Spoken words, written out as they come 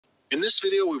In this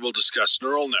video, we will discuss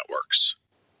neural networks.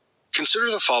 Consider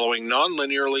the following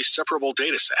non-linearly separable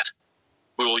dataset.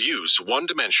 We will use one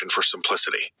dimension for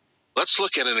simplicity. Let's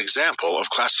look at an example of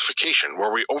classification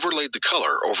where we overlaid the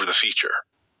color over the feature.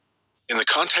 In the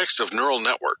context of neural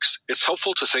networks, it's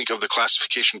helpful to think of the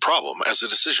classification problem as a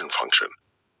decision function.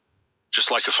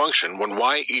 Just like a function, when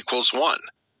y equals 1,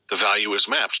 the value is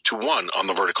mapped to 1 on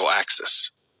the vertical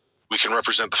axis. We can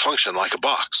represent the function like a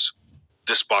box.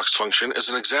 This box function is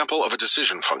an example of a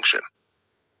decision function.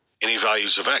 Any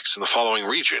values of x in the following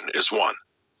region is 1.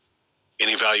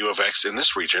 Any value of x in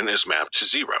this region is mapped to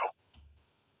 0.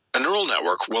 A neural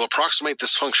network will approximate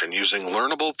this function using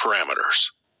learnable parameters.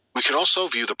 We can also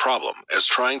view the problem as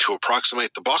trying to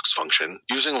approximate the box function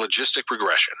using logistic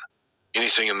regression.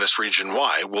 Anything in this region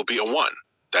y will be a 1,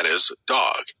 that is,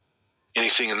 dog.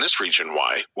 Anything in this region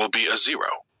y will be a 0,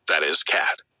 that is,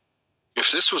 cat.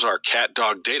 If this was our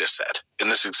cat-dog dataset, in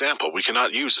this example we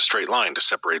cannot use a straight line to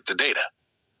separate the data.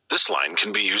 This line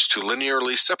can be used to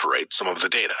linearly separate some of the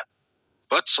data,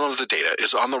 but some of the data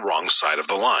is on the wrong side of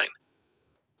the line.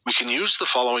 We can use the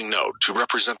following node to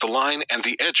represent the line and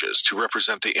the edges to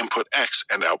represent the input x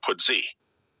and output z.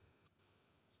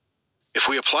 If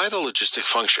we apply the logistic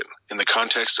function in the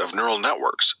context of neural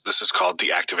networks, this is called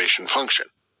the activation function.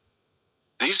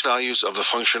 These values of the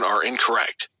function are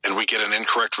incorrect, and we get an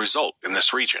incorrect result in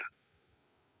this region.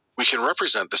 We can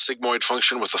represent the sigmoid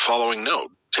function with the following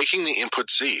node, taking the input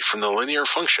z from the linear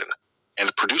function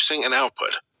and producing an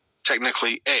output.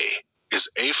 Technically, a is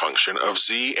a function of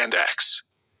z and x.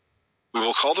 We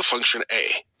will call the function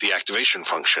a, the activation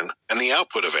function, and the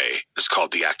output of a is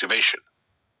called the activation.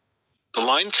 The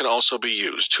line can also be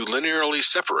used to linearly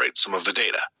separate some of the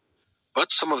data,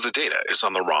 but some of the data is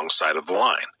on the wrong side of the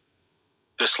line.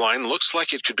 This line looks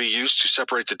like it could be used to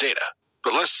separate the data,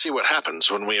 but let's see what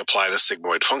happens when we apply the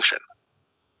sigmoid function.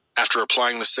 After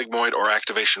applying the sigmoid or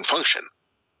activation function,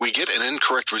 we get an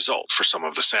incorrect result for some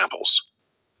of the samples.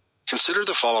 Consider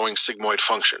the following sigmoid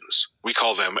functions. We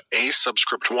call them a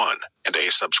subscript 1 and a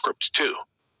subscript 2.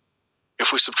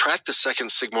 If we subtract the second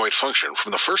sigmoid function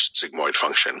from the first sigmoid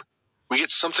function, we get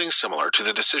something similar to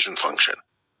the decision function.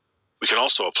 We can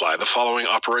also apply the following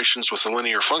operations with a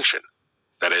linear function.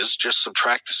 That is, just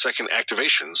subtract the second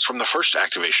activations from the first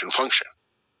activation function.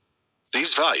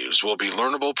 These values will be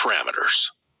learnable parameters.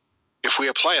 If we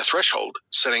apply a threshold,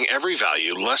 setting every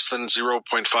value less than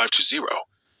 0.5 to 0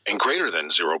 and greater than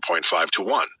 0.5 to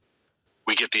 1,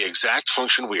 we get the exact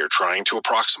function we are trying to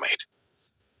approximate.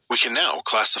 We can now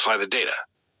classify the data.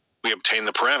 We obtain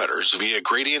the parameters via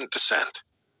gradient descent.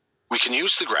 We can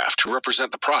use the graph to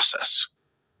represent the process.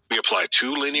 We apply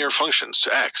two linear functions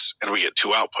to x and we get two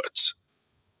outputs.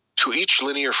 To each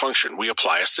linear function, we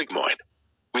apply a sigmoid.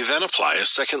 We then apply a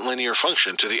second linear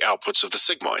function to the outputs of the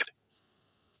sigmoid.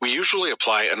 We usually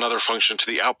apply another function to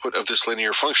the output of this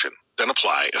linear function, then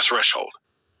apply a threshold.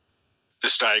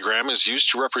 This diagram is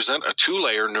used to represent a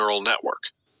two-layer neural network.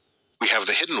 We have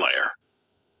the hidden layer.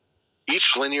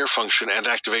 Each linear function and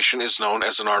activation is known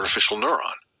as an artificial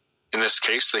neuron. In this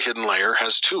case, the hidden layer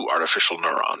has two artificial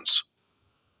neurons.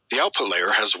 The output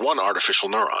layer has one artificial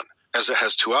neuron. As it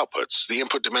has two outputs, the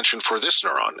input dimension for this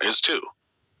neuron is 2.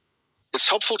 It's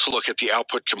helpful to look at the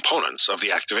output components of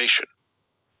the activation.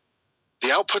 The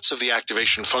outputs of the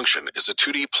activation function is a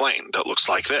 2D plane that looks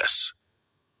like this.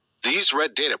 These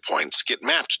red data points get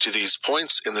mapped to these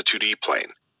points in the 2D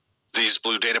plane. These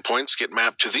blue data points get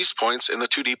mapped to these points in the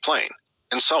 2D plane,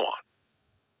 and so on.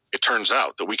 It turns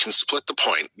out that we can split the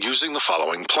point using the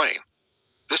following plane.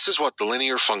 This is what the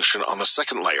linear function on the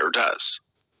second layer does.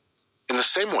 In the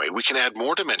same way, we can add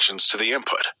more dimensions to the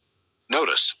input.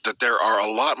 Notice that there are a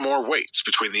lot more weights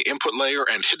between the input layer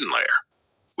and hidden layer.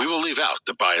 We will leave out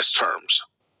the biased terms.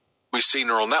 We see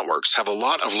neural networks have a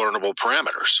lot of learnable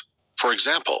parameters. For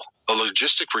example, a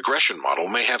logistic regression model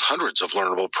may have hundreds of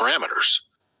learnable parameters.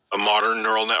 A modern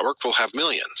neural network will have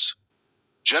millions.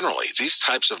 Generally, these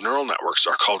types of neural networks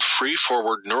are called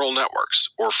free-forward neural networks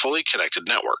or fully connected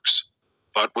networks,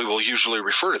 but we will usually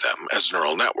refer to them as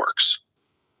neural networks.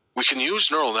 We can use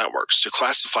neural networks to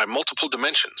classify multiple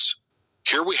dimensions.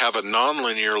 Here we have a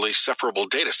non-linearly separable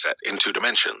dataset in 2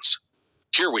 dimensions.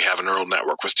 Here we have a neural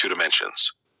network with 2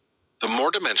 dimensions. The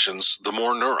more dimensions, the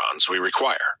more neurons we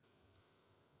require.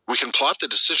 We can plot the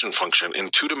decision function in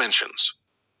 2 dimensions.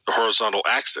 The horizontal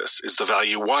axis is the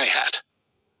value y hat.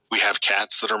 We have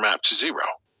cats that are mapped to 0.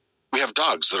 We have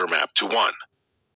dogs that are mapped to 1.